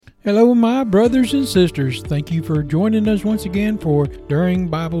Hello, my brothers and sisters. Thank you for joining us once again for During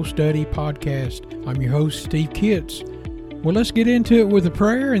Bible Study Podcast. I'm your host, Steve Kitts. Well, let's get into it with a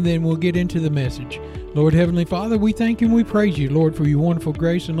prayer, and then we'll get into the message. Lord Heavenly Father, we thank you and we praise you, Lord, for your wonderful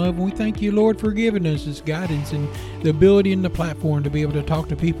grace and love. And we thank you, Lord, for giving us this guidance and the ability and the platform to be able to talk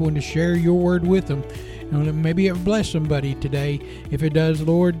to people and to share your word with them. And maybe it will bless somebody today. If it does,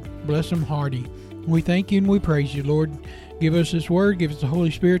 Lord, bless them hearty. We thank you and we praise you, Lord. Give us this word, give us the Holy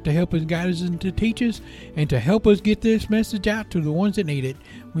Spirit to help us, guide us, and to teach us, and to help us get this message out to the ones that need it.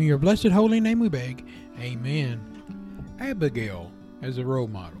 In your blessed holy name we beg. Amen. Abigail as a role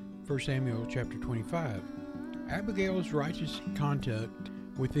model. 1 Samuel chapter 25. Abigail's righteous conduct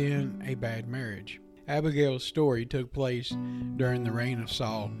within a bad marriage. Abigail's story took place during the reign of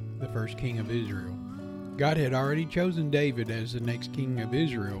Saul, the first king of Israel. God had already chosen David as the next king of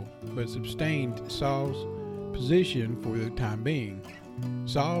Israel, but sustained Saul's position for the time being.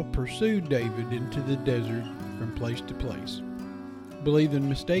 Saul pursued David into the desert from place to place, believing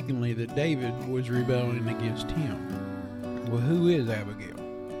mistakenly that David was rebelling against him. Well, who is Abigail?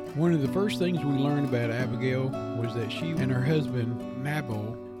 One of the first things we learned about Abigail was that she and her husband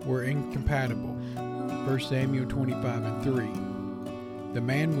Nabal were incompatible. 1 Samuel 25 and 3. The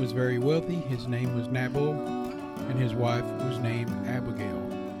man was very wealthy, his name was Nabal, and his wife was named Abigail.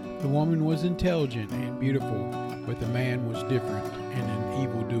 The woman was intelligent and beautiful, but the man was different and an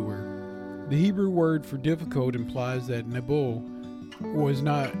evildoer. The Hebrew word for difficult implies that Nabal was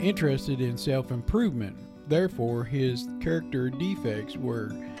not interested in self-improvement. Therefore, his character defects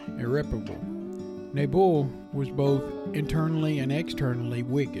were irreparable. Nabal was both internally and externally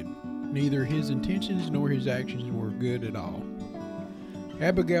wicked. Neither his intentions nor his actions were good at all.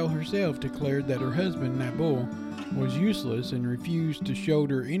 Abigail herself declared that her husband Nabal was useless and refused to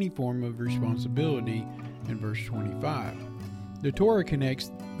shoulder any form of responsibility in verse 25. The Torah connects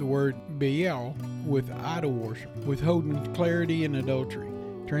the word Baal with idol worship, withholding clarity and adultery,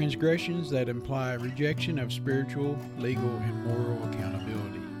 transgressions that imply rejection of spiritual, legal, and moral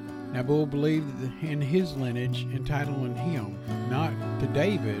accountability. Nabal believed in his lineage entitling him not to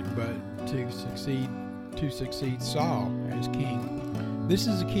David, but to succeed Saul as king. This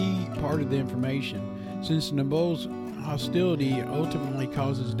is a key part of the information, since Nabal's hostility ultimately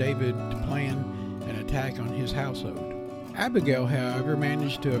causes David to plan an attack on his household. Abigail, however,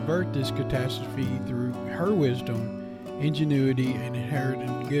 managed to avert this catastrophe through her wisdom, ingenuity, and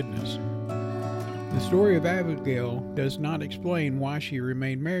inherited goodness. The story of Abigail does not explain why she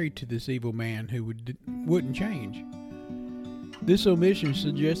remained married to this evil man who wouldn't change. This omission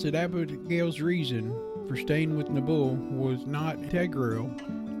suggests that Abigail's reason for staying with Nabal was not integral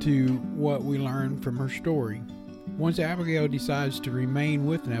to what we learn from her story. Once Abigail decides to remain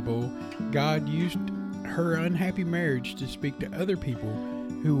with Nabal, God used her unhappy marriage to speak to other people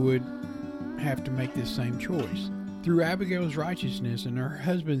who would have to make this same choice. Through Abigail's righteousness and her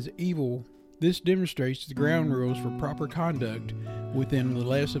husband's evil, this demonstrates the ground rules for proper conduct within the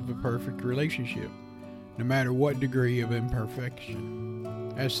less of a perfect relationship, no matter what degree of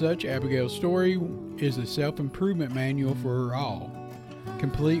imperfection. As such, Abigail's story is a self-improvement manual for her all,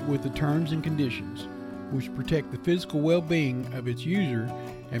 complete with the terms and conditions, which protect the physical well-being of its user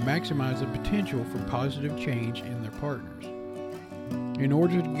and maximize the potential for positive change in their partners. In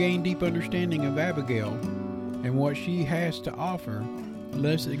order to gain deep understanding of Abigail and what she has to offer,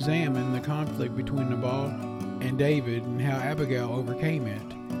 let's examine the conflict between Nabal and David and how Abigail overcame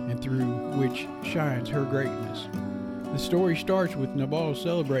it, and through which shines her greatness. The story starts with Nabal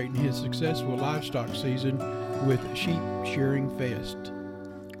celebrating his successful livestock season with sheep shearing feast.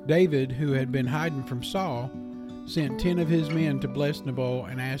 David, who had been hiding from Saul, sent 10 of his men to bless Nabal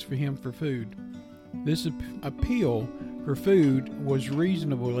and ask for him for food. This appeal for food was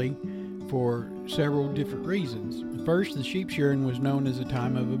reasonably for several different reasons. First, the sheep shearing was known as a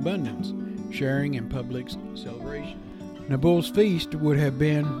time of abundance, sharing and public celebration. Nabal's feast would have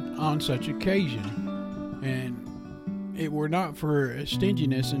been on such occasion, and it were not for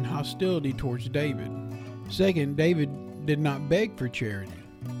stinginess and hostility towards David. Second, David did not beg for charity.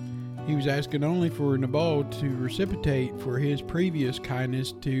 He was asking only for Nabal to reciprocate for his previous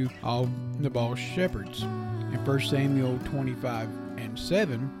kindness to all Nabal's shepherds. In 1 Samuel 25 and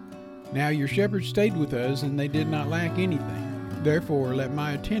 7, "Now your shepherds stayed with us, and they did not lack anything. Therefore let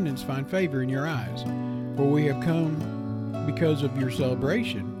my attendants find favor in your eyes, for we have come because of your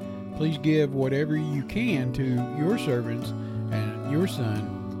celebration. Please give whatever you can to your servants and your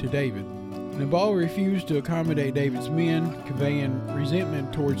son to David." Nabal refused to accommodate David's men, conveying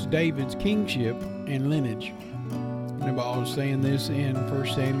resentment towards David's kingship and lineage. Nabal is saying this in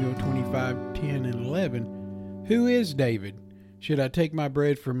 1 Samuel 25:10 and 11. Who is David? Should I take my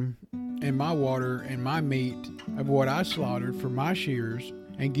bread and my water and my meat of what I slaughtered for my shears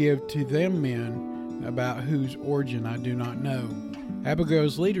and give to them men about whose origin I do not know?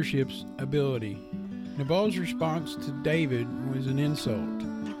 Abigail's leadership's ability. Nabal's response to David was an insult,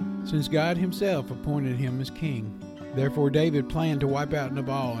 since God himself appointed him as king. Therefore David planned to wipe out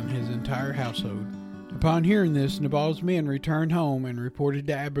Nabal and his entire household. Upon hearing this, Nabal's men returned home and reported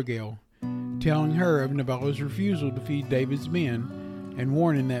to Abigail, telling her of Nabal's refusal to feed David's men and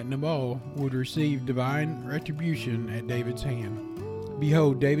warning that Nabal would receive divine retribution at David's hand.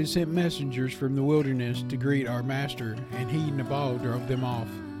 Behold, David sent messengers from the wilderness to greet our master, and he, Nabal, drove them off.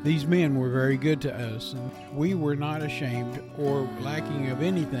 These men were very good to us, and we were not ashamed or lacking of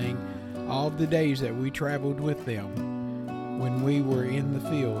anything all of the days that we traveled with them when we were in the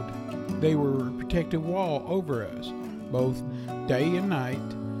field. They were a protective wall over us, both day and night,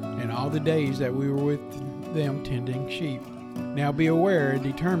 and all the days that we were with them tending sheep. Now be aware and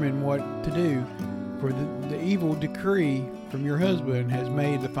determine what to do, for the evil decree from your husband has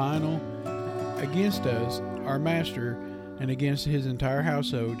made the final against us, our master, and against his entire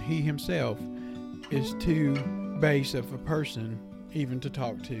household. He himself is too base of a person even to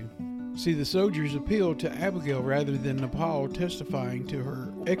talk to. See, the soldiers appealed to Abigail rather than Nabal, testifying to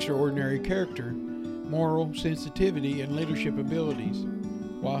her extraordinary character, moral sensitivity, and leadership abilities,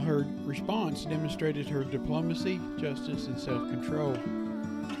 while her response demonstrated her diplomacy, justice, and self-control.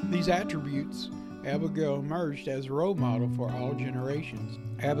 These attributes, Abigail emerged as a role model for all generations.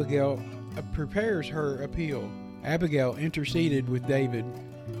 Abigail prepares her appeal. Abigail interceded with David,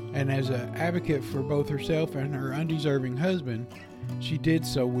 and as an advocate for both herself and her undeserving husband, she did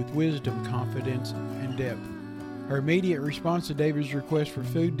so with wisdom, confidence, and depth. Her immediate response to David's request for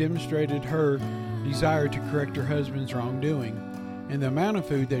food demonstrated her desire to correct her husband's wrongdoing, and the amount of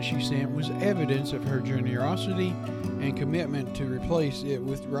food that she sent was evidence of her generosity and commitment to replace it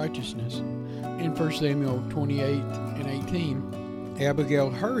with righteousness. In 1 Samuel 28 and 18,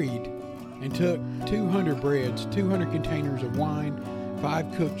 Abigail hurried and took 200 breads, 200 containers of wine,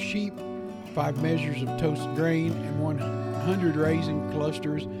 5 cooked sheep, 5 measures of toasted grain, and 100 raisin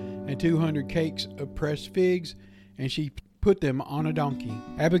clusters, and 200 cakes of pressed figs, and she put them on a donkey.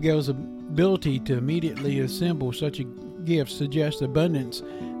 Abigail's ability to immediately assemble such a gift suggests abundance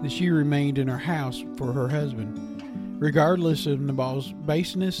that she remained in her house for her husband. Regardless of Nabal's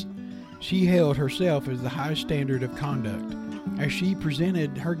baseness, she held herself as the highest standard of conduct. As she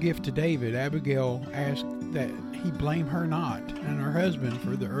presented her gift to David, Abigail asked that he blame her not and her husband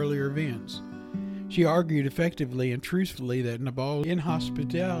for the earlier events. She argued effectively and truthfully that Nabal's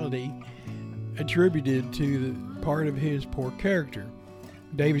inhospitality attributed to the part of his poor character.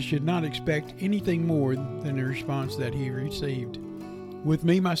 David should not expect anything more than the response that he received. With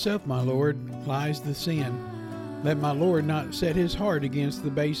me, myself, my Lord, lies the sin. Let my Lord not set his heart against the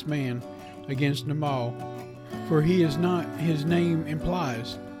base man, against Nabal, for he is not his name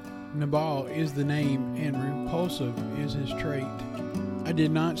implies. Nabal is the name, and repulsive is his trait. I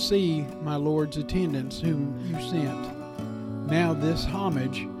did not see my Lord's attendants whom you sent. Now this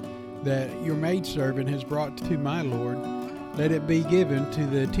homage that your maidservant has brought to my Lord, let it be given to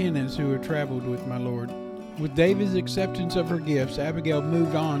the attendants who have traveled with my Lord. With David's acceptance of her gifts, Abigail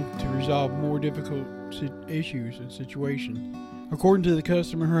moved on to resolve more difficult issues and situations. According to the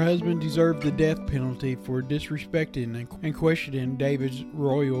custom, her husband deserved the death penalty for disrespecting and questioning David's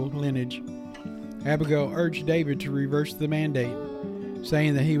royal lineage. Abigail urged David to reverse the mandate,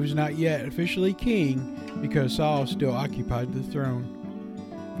 saying that he was not yet officially king because Saul still occupied the throne.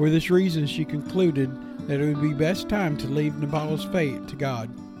 For this reason, she concluded that it would be best time to leave Nabal's fate to God.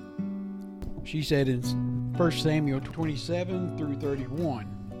 She said in 1 Samuel 27 through 31,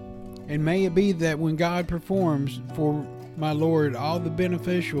 "And may it be that when God performs for my Lord all the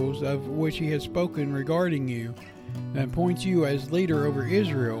beneficials of which he has spoken regarding you, and appoints you as leader over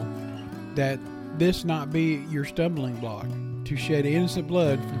Israel, that this not be your stumbling block, to shed innocent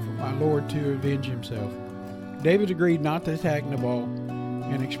blood for my Lord to avenge himself." David agreed not to attack Nabal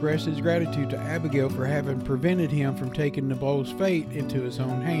and expressed his gratitude to Abigail for having prevented him from taking Nabal's fate into his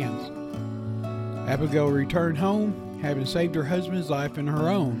own hands. Abigail returned home, having saved her husband's life and her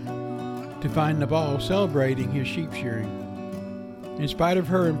own, to find Nabal celebrating his sheep shearing. In spite of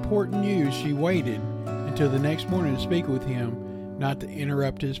her important news, she waited until the next morning to speak with him, not to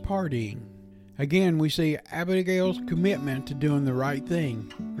interrupt his partying. Again, we see Abigail's commitment to doing the right thing,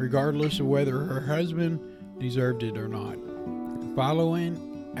 regardless of whether her husband deserved it or not. Following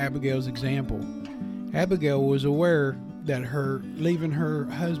Abigail's example, Abigail was aware that her leaving her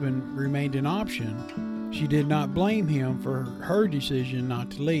husband remained an option. She did not blame him for her decision not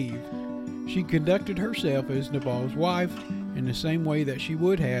to leave. She conducted herself as Nabal's wife in the same way that she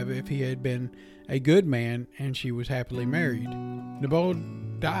would have if he had been a good man and she was happily married. Nabal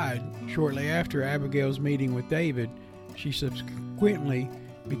died shortly after Abigail's meeting with David. She subsequently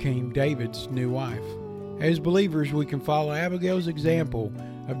became David's new wife. As believers, we can follow Abigail's example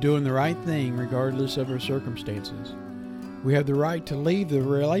of doing the right thing regardless of our circumstances. We have the right to leave the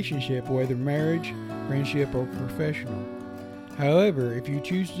relationship, whether marriage, friendship, or professional. However, if you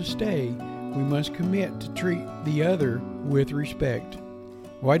choose to stay, we must commit to treat the other with respect.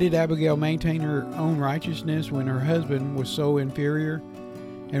 Why did Abigail maintain her own righteousness when her husband was so inferior?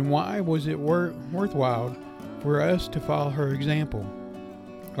 And why was it worthwhile for us to follow her example?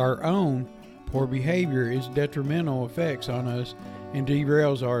 Our own poor behavior is detrimental effects on us and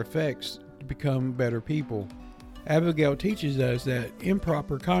derails our effects to become better people. Abigail teaches us that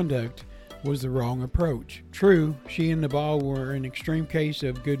improper conduct was the wrong approach. True, she and Nabal were an extreme case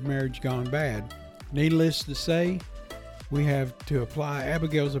of good marriage gone bad. Needless to say, we have to apply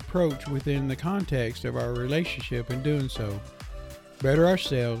Abigail's approach within the context of our relationship and doing so. Better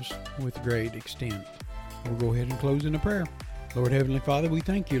ourselves with great extent. We'll go ahead and close in a prayer. Lord Heavenly Father, we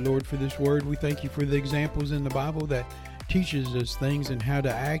thank you, Lord, for this word. We thank you for the examples in the Bible that teaches us things and how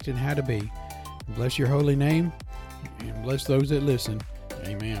to act and how to be. Bless your holy name and bless those that listen.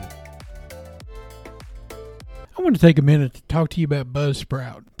 Amen. I want to take a minute to talk to you about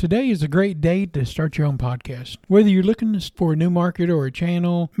Buzzsprout. Today is a great day to start your own podcast. Whether you're looking for a new market or a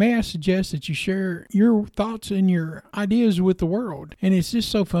channel, may I suggest that you share your thoughts and your ideas with the world. And it's just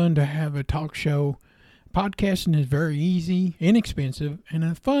so fun to have a talk show. Podcasting is very easy, inexpensive, and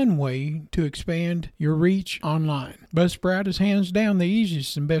a fun way to expand your reach online. Buzzsprout is hands down the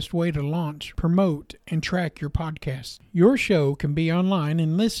easiest and best way to launch, promote, and track your podcast. Your show can be online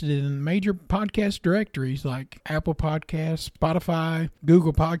and listed in major podcast directories like Apple Podcasts, Spotify,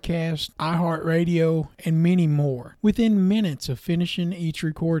 Google Podcasts, iHeartRadio, and many more within minutes of finishing each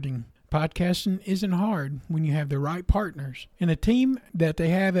recording. Podcasting isn't hard when you have the right partners. And a team that they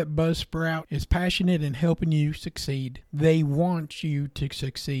have at Buzzsprout is passionate in helping you succeed. They want you to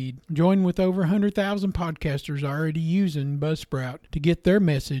succeed. Join with over 100,000 podcasters already using Buzzsprout to get their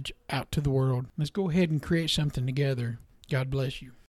message out to the world. Let's go ahead and create something together. God bless you.